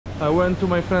I went to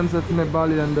my friends at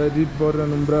Nepal and I did borrow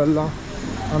an umbrella.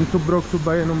 I'm too broke to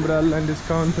buy an umbrella in this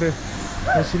country.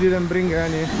 And she didn't bring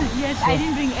any. Yes, so I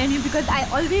didn't bring any because I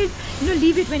always,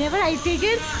 leave it. Whenever I take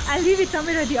it, I'll leave it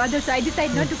somewhere or the other. So I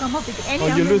decide not to come up with any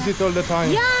umbrella. You lose it all the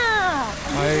time. Yeah.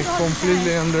 I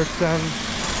completely understand.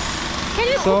 Can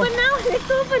you open now? Let's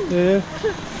open. Yeah.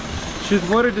 She's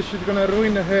worried that she's gonna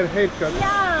ruin her haircut.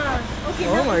 Yeah. Okay.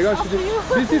 Oh my gosh,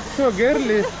 this is so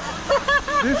girly.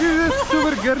 This is a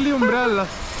super girly umbrella.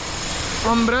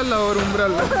 Umbrella or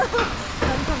umbrella.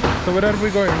 So where are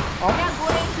we going? Up? We are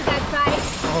going to that side.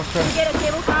 Okay. To get a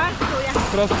cable car. So yeah.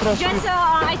 Trust just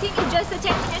I think it's just a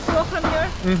 10 minutes walk from here.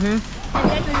 And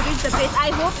then we'll reach the place. I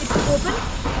hope it's open.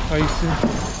 I see.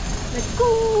 Let's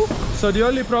go. So the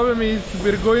only problem is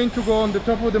we're going to go on the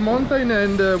top of the mountain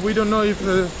and we don't know if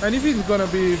anything's gonna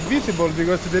be visible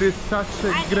because there is such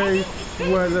a great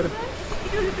weather.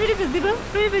 It will be pretty visible,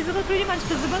 pretty much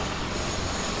visible.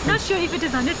 Not sure if it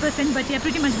is 100%, but yeah,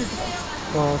 pretty much visible.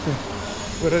 Oh, okay.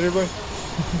 Where are you going?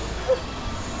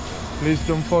 Please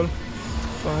don't fall.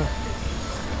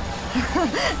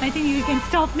 I think you can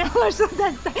stop now or so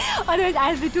that's otherwise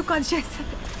I'll be too conscious.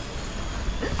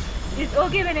 It's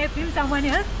okay when I film someone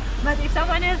else, but if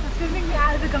someone else is filming me,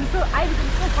 I become so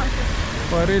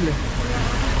conscious. Oh really?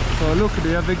 Yeah. So look,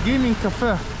 they have a gaming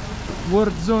cafe,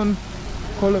 Warzone,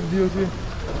 Call of Duty.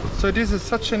 So this is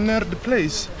such a nerd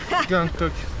place,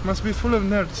 Gangtok. Must be full of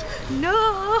nerds.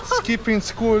 No! Skipping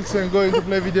schools and going to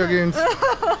play video games.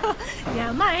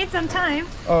 Yeah, might sometime.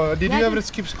 Oh, did you ever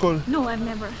skip school? No, I've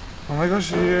never. Oh my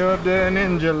gosh, you're an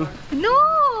angel. No,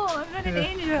 I'm not an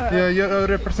angel. Yeah, you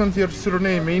represent your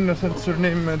surname, innocent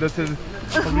surname that is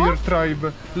of your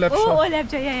tribe, Lepcha. Oh,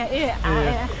 Lepcha,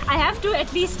 yeah. I have to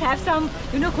at least have some,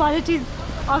 qualities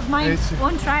of my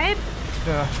own tribe.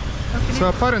 Yeah. Okay. So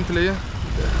apparently,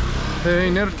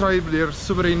 in her tribe they're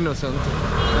super innocent,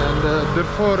 and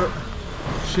therefore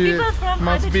she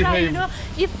must behave.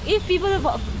 If people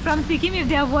from Sikkim, if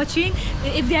they are watching,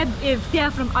 if they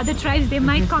are from other tribes, they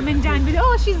might comment down with,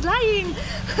 oh, she's lying.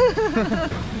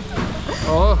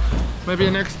 Oh, maybe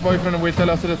an ex-boyfriend will tell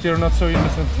us that you're not so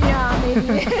innocent. Yeah,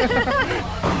 maybe.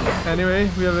 Anyway,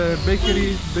 we have a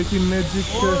bakery, baking magic.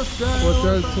 What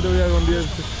else do we have on the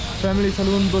family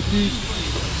saloon boutique,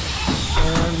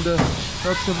 and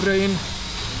lots of rain.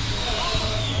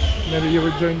 Maybe you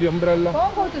will join the umbrella.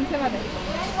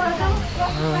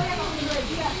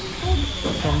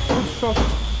 Some food shop.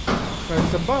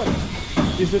 It's a bar.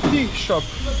 It's a tea shop.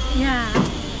 Yeah.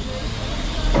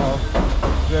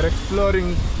 We are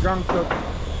exploring Gangtok.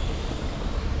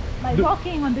 By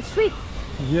walking on the streets.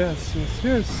 Yes.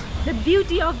 The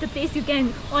beauty of the place you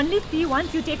can only see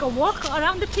once you take a walk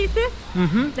around the places.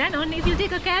 Then only if you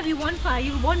take a cab you won't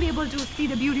be able to see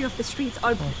the beauty of the streets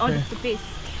or of the place.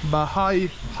 Baha'i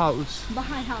House.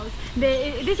 Baha'i House.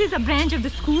 This is a branch of the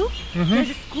school.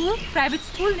 There's a school, private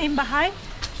school named Baha'i.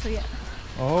 So yeah.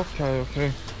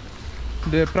 Okay.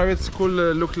 The private school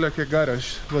looked like a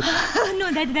garage, but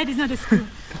no, that is not a school.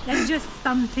 That's just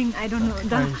something, I don't know.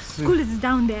 The school is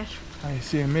down there. I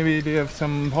see. Maybe they have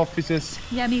some offices.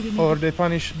 Yeah, maybe. Or they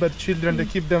punish bad children, they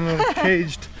keep them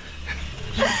caged.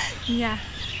 Yeah.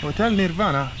 Hotel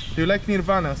Nirvana. Do you like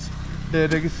Nirvanas?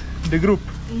 The group?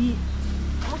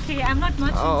 Okay, I'm not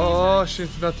much into it.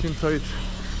 She's not into it.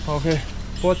 Okay.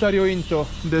 What are you into?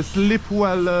 The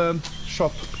Sleepwell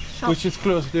shop, which is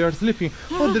closed. They are sleeping.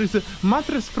 Oh, there is a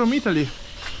mattress from Italy.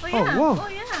 Oh, yeah. Wow. Oh,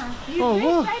 yeah. You're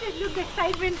very excited. Look,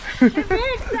 excitement. You're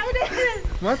very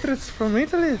excited. Mattress from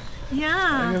Italy?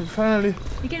 Yeah. Finally.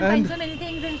 You can find so many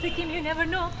things in Sikkim, you never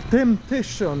know.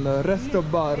 Temptation Resto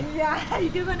Bar. Yeah,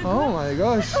 you're gonna go. Oh my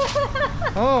gosh.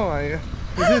 Oh my god.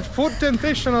 Is it food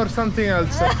temptation or something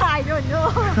else? I don't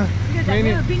know. Because I've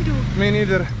never been to. Me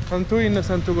neither. I'm too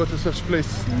innocent to go to such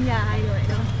place. Yeah, I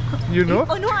know. You know?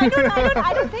 Oh no, I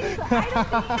don't think so.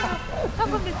 Come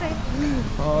from this side.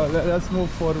 Oh, let's move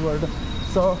forward.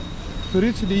 So, to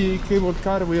reach the cable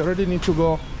car, we already need to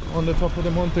go on the top of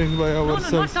the mountain by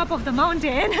ourselves. No, not top of the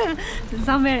mountain.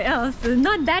 Somewhere else.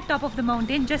 Not that top of the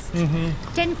mountain. Just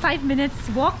 5 minutes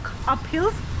walk up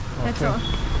hills. That's all.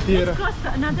 Here, let's cross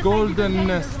another Golden side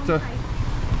Nest.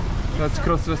 Let's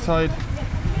cross the side.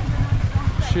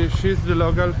 She's the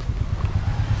local.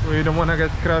 We don't want to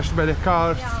get crashed by the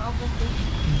cars. Yeah, obviously.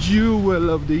 Jewel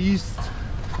of the East.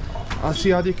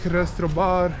 Asiatic restaurant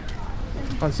bar.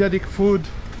 Asiatic food.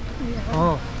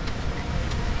 Yeah.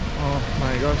 Oh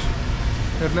my gosh.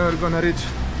 We're never gonna reach.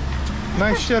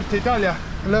 Nice shirt, Italia.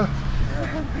 Hello.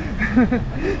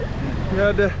 You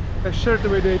had a shirt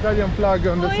with the Italian flag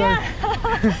on the side.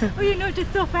 Yeah. Oh, you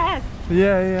noticed so fast.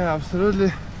 Yeah,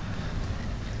 absolutely.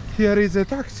 Here is a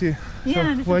taxi.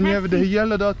 Yeah, So when you have the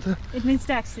yellow dot, it means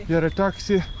taxi. you're a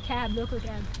taxi, Cab, local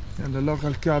cab. and the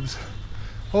local cabs,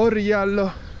 or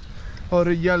yellow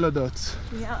dots.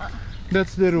 Yeah.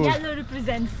 That's the rule. Yellow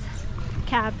represents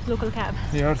cab, local cab.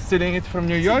 You're stealing it from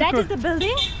New So York? that or- is the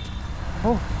building.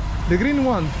 Oh, the green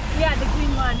one. Yeah, the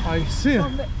green one. I see.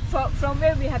 From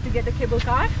where we have to get the cable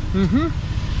car. Mm-hmm.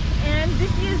 And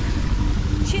this is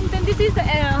Chintan. This is the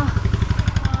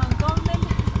government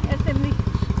assembly,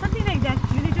 something like that,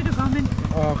 related to government.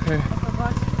 Okay. I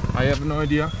forgot. I have no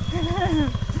idea.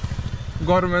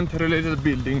 Government related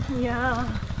building. Yeah.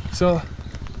 So,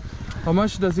 how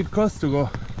much does it cost to go?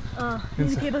 In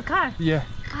the cable car. Yeah.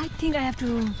 I think I have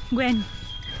to go and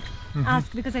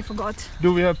ask because I forgot.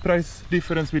 Do we have price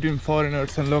difference between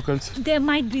foreigners and locals? There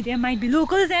might be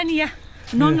locals and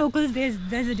non-locals.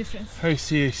 There's a difference. I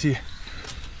see.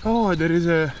 Oh, there is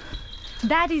a.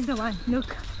 That is the one.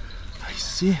 Look. I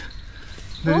see.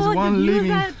 There is one the views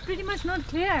living. are pretty much not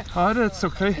clear. Oh, that's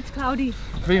okay. It's cloudy.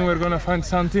 I think we're gonna find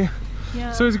something.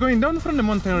 Yeah. So it's going down from the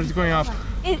mountain or it's going up?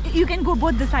 You can go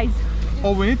both the sides.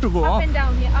 Oh, we need to go Up up. and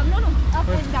down. Yeah. No, up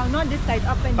and down. Not this side.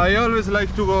 Up and down. I always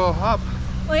like to go up.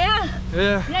 Oh yeah.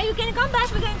 Yeah. Yeah, you can come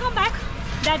back. We can come back.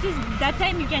 That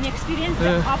time you can experience the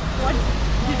Yeah. upward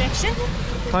direction.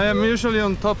 I am usually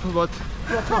on top, but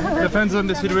depends on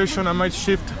the situation. I might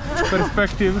shift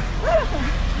perspective.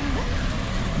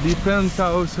 The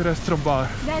Penthouse Restaurant Bar.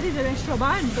 That is a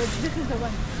restaurant, but this is the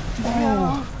one.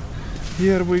 Oh,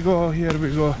 here we go. Yeah, this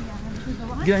is the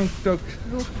one. Gangtok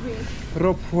Ropeway.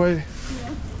 Ropeway. Yeah.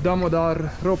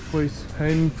 Damodar Ropeways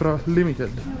Infra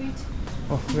Limited. Wait.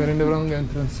 Oh, we're in the wrong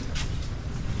entrance.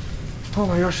 Oh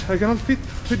my gosh, I cannot fit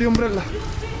with the umbrella.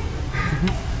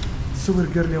 Super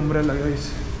girly umbrella,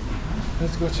 guys.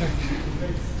 Let's go check.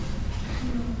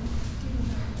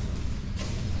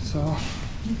 So,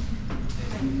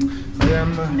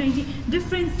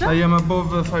 Difference. I am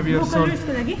above 5 years old.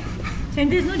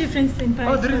 And there's no difference in price.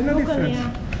 Oh, there is no Local, difference.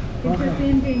 Yeah. It's the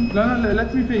same thing. No,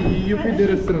 let me pay. You pay the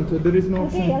restaurant. There is no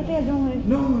option. I'll pay. Don't worry.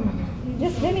 No.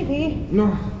 Just let me pay.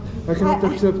 No, I cannot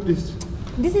accept this.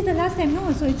 This is the last time,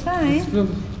 no, so it's fine. No,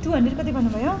 200 कति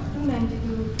भन्नुभयो?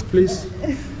 292. please.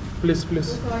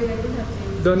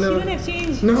 Don't You know. don't have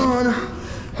change. No.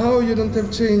 How you don't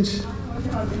have change?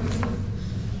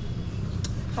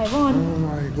 I won. Oh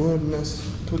my goodness,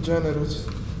 too generous.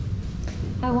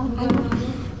 I won.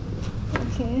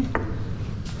 Okay.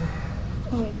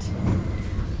 Oh, wait.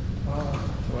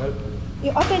 Well,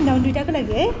 You up and down दुईटाको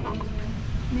लागि है?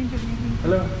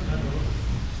 hello.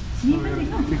 Name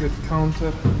देख्नु? Ticket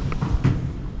counter.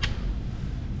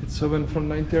 It's open from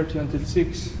 9:30 until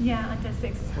 6. Yeah, until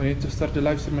 6. We need to start the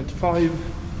live stream at 5.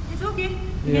 It's okay.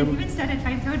 You Yeah. can even start at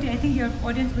 5:30. I think your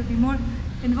audience will be more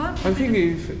involved. I think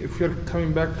if you're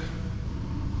coming back,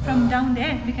 From down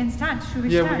there, we can start. Should we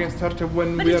yeah, start? we can start when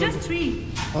But we it's are. just 3.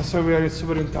 Also, we are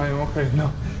super in time. Okay, no.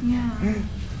 Yeah.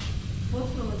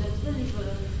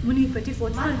 Munipati,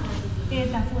 4th floor.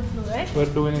 Yeah, 4th floor, right? Where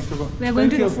do we need to go? We are going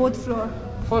Thank to you. the 4th floor.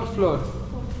 4th floor.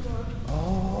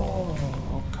 Oh,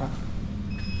 okay.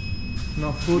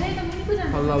 No food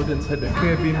allowed inside the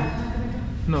cabin.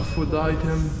 No food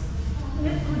item.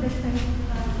 Let's go this side.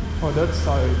 Oh, that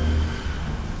side.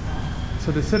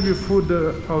 So they serve you food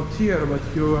out here, but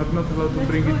you are not allowed to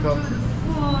bring it up.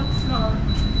 4th floor.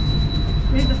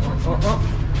 Where's the 4th floor? Oh.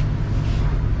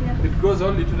 Yeah. It goes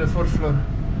only to the 4th floor.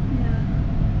 Yeah.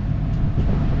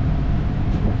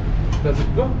 Does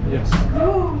it go? Yes.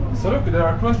 So look, there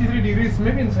are 23 degrees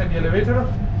maybe inside the elevator.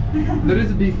 There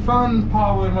is the fan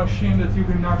power machine that you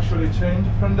can actually change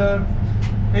from there.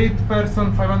 8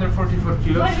 person, 544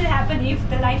 kilos. What will happen if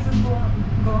the light will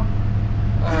go?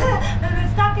 We're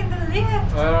stuck in the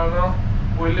lift. I don't know.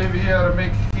 We live here,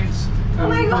 make kids. Oh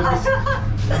my god.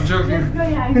 I'm joking. Let's go,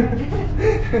 yeah, I know.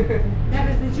 That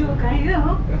was a joke, I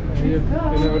know. You Let's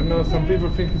go. never know, some people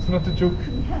think it's not a joke.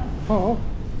 Yeah. Oh,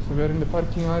 so we're in the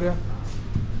parking area.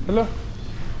 Hello?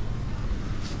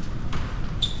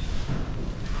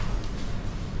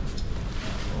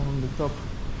 On the top.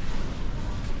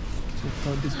 Check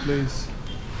out this place.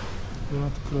 Do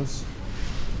not close.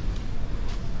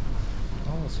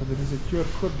 Oh, so there is a QR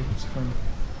code you can scan.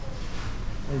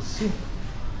 I see.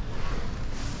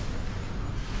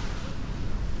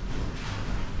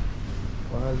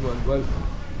 Well.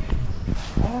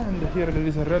 And here there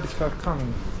is a red car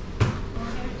coming.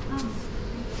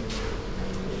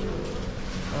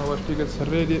 Our tickets are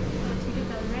ready.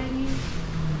 Tickets are ready.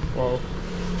 Wow.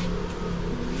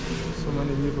 So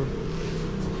many people.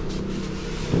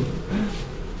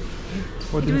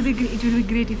 What do you It will be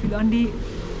great if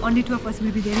only 2 of us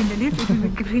will be there in the lift. It will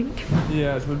be great.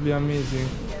 Yeah, it would be amazing.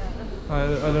 Yeah.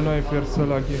 I don't know if you're so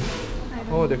lucky. I don't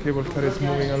Oh, the cable car is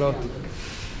moving a lot.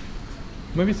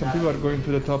 Maybe some people are going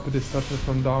to the top, they started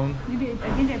from down. Maybe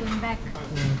again they're going back.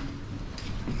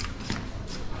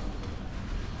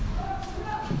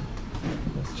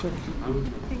 Let's check.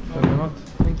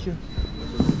 Thank you.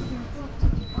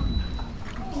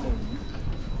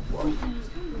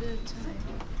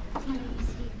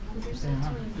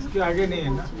 इसके आगे नहीं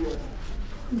है ना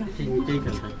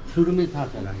शुरू में था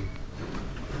चला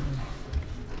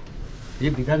ये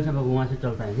विधानसभा वहाँ से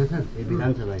चलता है ना सर ये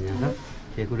विधानसभा है यहाँ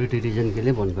सिक्योरिटी रीजन के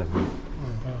लिए बंद कर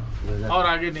दिया और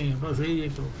आगे नहीं है बस यही है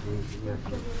तो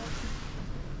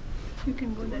You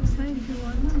can go that side if you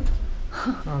want.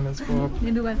 Let's go up.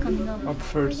 Maybe while coming up. Up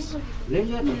first. ले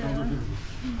लिया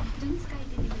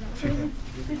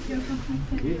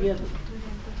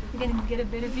You can get a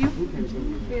better view.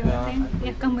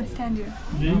 Yeah, come and stand here.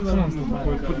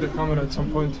 We'll put the camera at some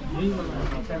point.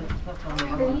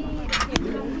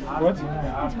 What?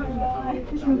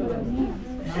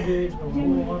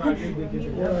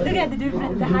 Look at the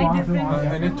difference, the height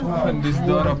difference. I need to open this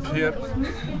door up here.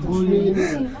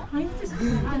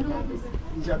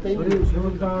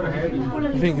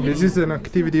 I think this is an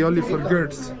activity only for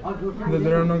girls.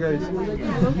 There are no guys.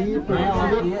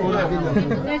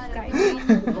 Let's go.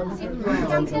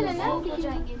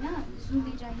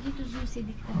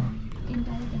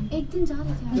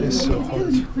 It's so hot.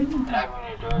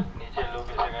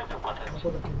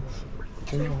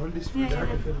 Can you hold this for me?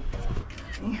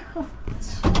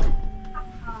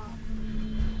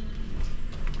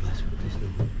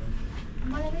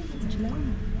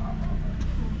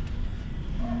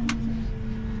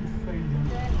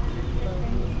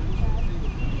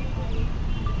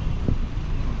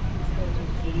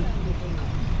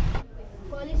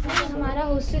 हमारा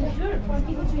hostel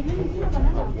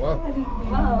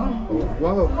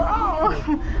Wow.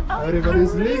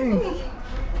 Everybody's leaving.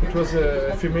 It was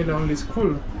a female-only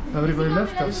school. Everybody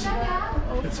left us.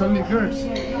 It's only girls.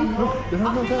 Look, there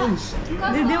are no guys.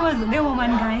 There were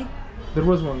one guy. There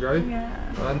was one guy.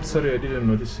 Yeah. I'm sorry, I didn't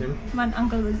notice him. One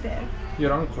uncle was there.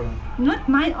 Your uncle. Not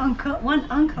my uncle, one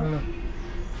uncle.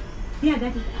 Yeah,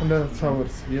 that is. And that's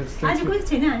ours. Yes, thank आज you. कोही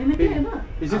छैन हामीमा के हेर्नु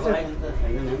Is it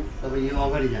अब यो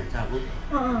अगाडि जान्छ अब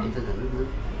यता जानु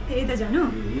यता जानु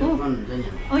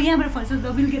Oh, यहाँबाट first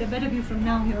so we'll get a better view from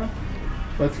now here.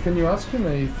 But can you ask him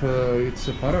if it's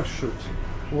a parachute?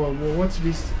 What's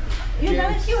this? You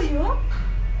never kill you.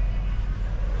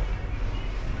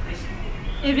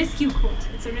 A rescue coat.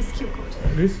 It's a rescue coat.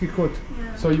 Risky coat.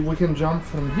 Yeah. So we can jump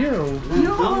from here? Or?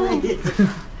 No.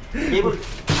 Cable.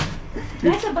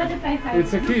 That's a butterfly flyover.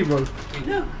 It's a cable.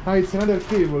 Look, Ah, it's another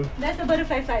cable. that's a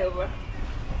butterfly flyover.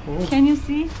 Oh. Can you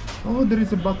see? Oh, there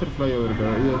is a butterfly over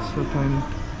there. Yes, so tiny.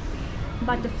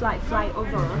 Butterfly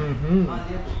flyover.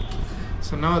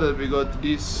 So now that we got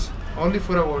this only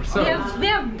for ourselves, We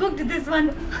have booked this one.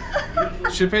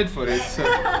 she paid for it. So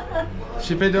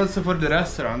she paid also for the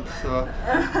restaurant. So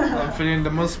I'm feeling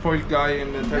the most spoiled guy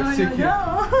in the entire Sikkim.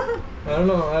 No. I don't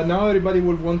know. Now everybody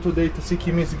will want to date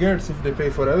Sikkimese girls if they pay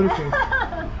for everything.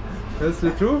 That's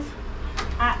the truth.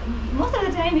 Most of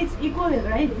the time it's equal,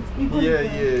 right? It's equal.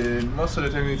 Yeah. Most of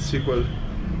the time it's equal.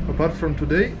 Apart from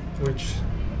today, which,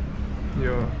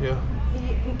 yeah.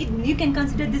 You can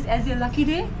consider this as your lucky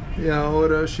day. Yeah,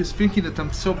 or she's thinking that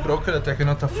I'm so broke that I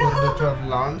cannot afford to have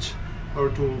lunch or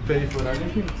to pay for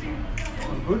anything.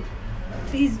 I'm good.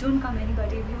 Please don't come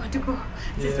anybody if you want to go.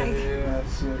 Just like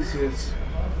Yes.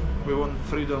 We want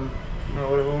freedom,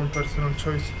 our own personal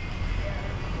choice.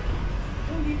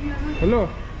 Hello,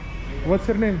 what's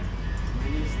your name?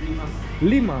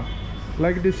 Lima,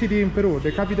 like the city in Peru.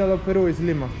 The capital of Peru is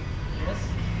Lima.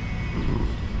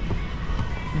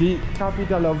 The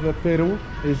capital of Peru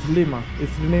is Lima.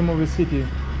 It's the name of a city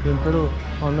in Peru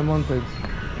on the mountains.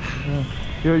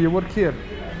 Yeah. You work here?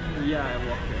 Yeah, I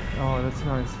walk here. Oh, that's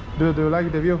nice. Do you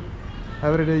like the view?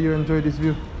 Every day you enjoy this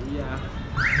view? Yeah,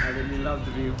 I really love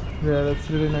the view. Yeah, that's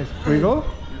really nice. We go?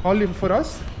 Only for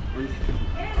us?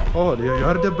 Oh, you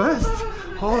are the best.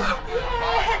 Oh.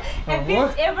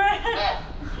 best ever.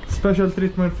 Special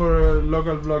treatment for a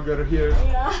local vlogger here.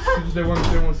 Yeah. She's the one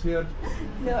famous here.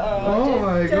 No. Oh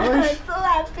my gosh. So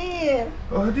happy.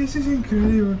 Oh, this is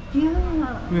incredible.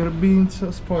 Yeah. We are being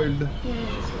so spoiled.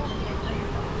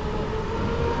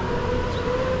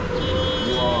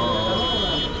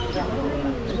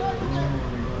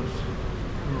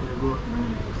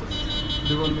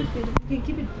 Do you want me? Okay,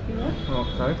 keep it here.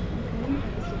 Okay.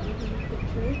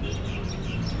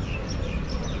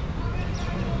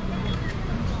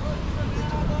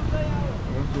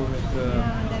 Go with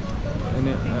an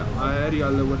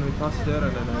aerial when we pass there,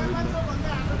 and then I will.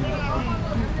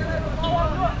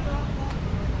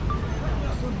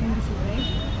 So beautiful, right?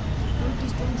 Oh,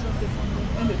 please don't drop your phone.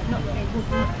 No, I hope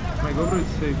not. My GoPro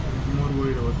is safe. I'm more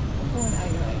worried about it. Oh, I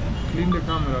know. Clean the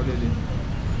camera, Lily.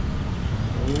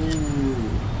 Oh,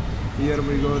 here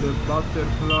we go, the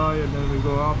butterfly, and then we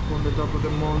go up on the top of the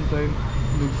mountain.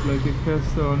 Looks like a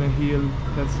castle on a hill.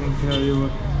 That's incredible.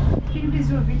 Can you please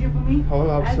do a video for me? Oh,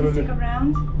 absolutely. I'll just take a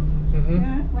round.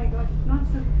 Yeah, my God, not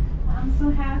so. I'm so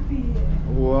happy.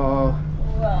 Wow.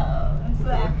 Wow, I'm so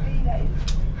happy, guys.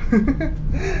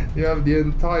 You have the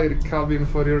entire cabin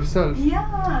for yourself.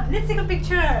 Yeah, let's take a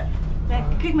picture.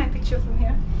 Like, click my picture from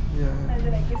here. Yeah. And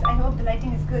then like this. I hope the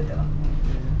lighting is good though.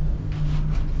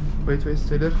 Wait,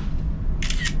 stay there.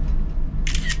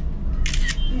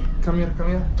 Yeah. Come here.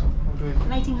 I'll do it.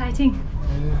 Lighting.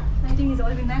 Yeah. Lighting is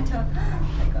all we matter. Oh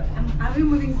my God, are we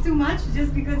moving too much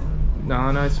just because? No,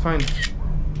 it's fine.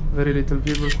 Very little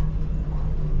people.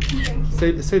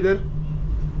 Thank you. Stay there.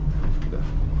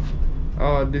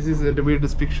 Oh, this is the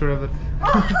weirdest picture ever.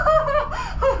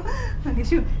 Okay,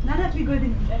 sure. Now that we go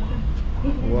in.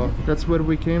 Wow, that's where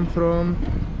we came from,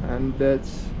 and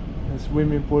that's a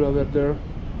swimming pool over there.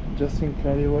 Just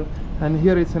incredible. And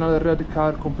here it's another red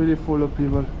car, completely full of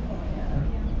people.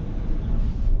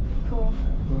 Cool.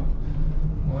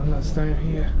 One last time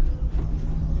here.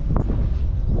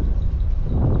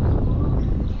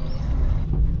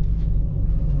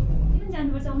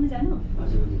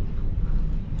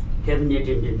 Cabin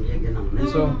attendant एकजना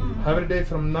हुनुहुन्छ So every day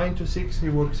from 9 to 6 he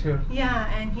works here.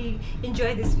 Yeah, and he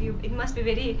enjoyed this view. It must be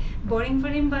very boring for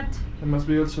him, but It must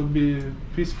be also be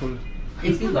peaceful.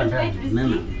 एक घण्टा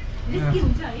ma'am risky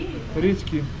हुन्छ है.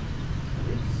 Risky.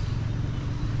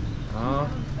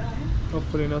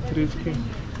 Hopefully not risky.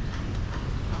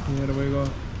 Here we go.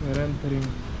 We're entering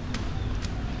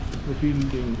the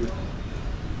building.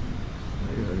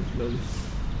 Very slowly.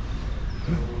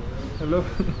 Hello.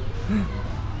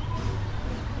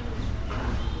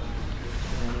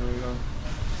 There we go.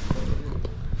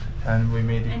 And we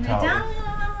made it And we're out. done.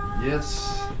 Yes.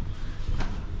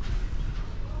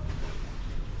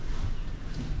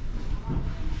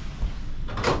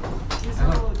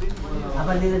 अब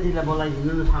निरजीलाई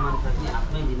बोलाइदिनु न सामान छ कि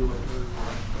आफ्नै दिनुभयो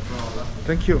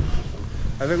Thank you.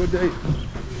 Have a good day.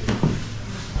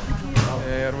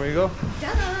 There we go.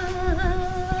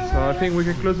 So I think we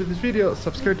can close this video.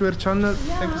 Subscribe to our channel.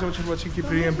 Thank you so much for watching. Keep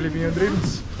reading and believing in your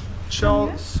dreams.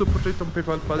 Ciao. Support it on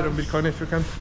PayPal, Padre, and Bitcoin if you can.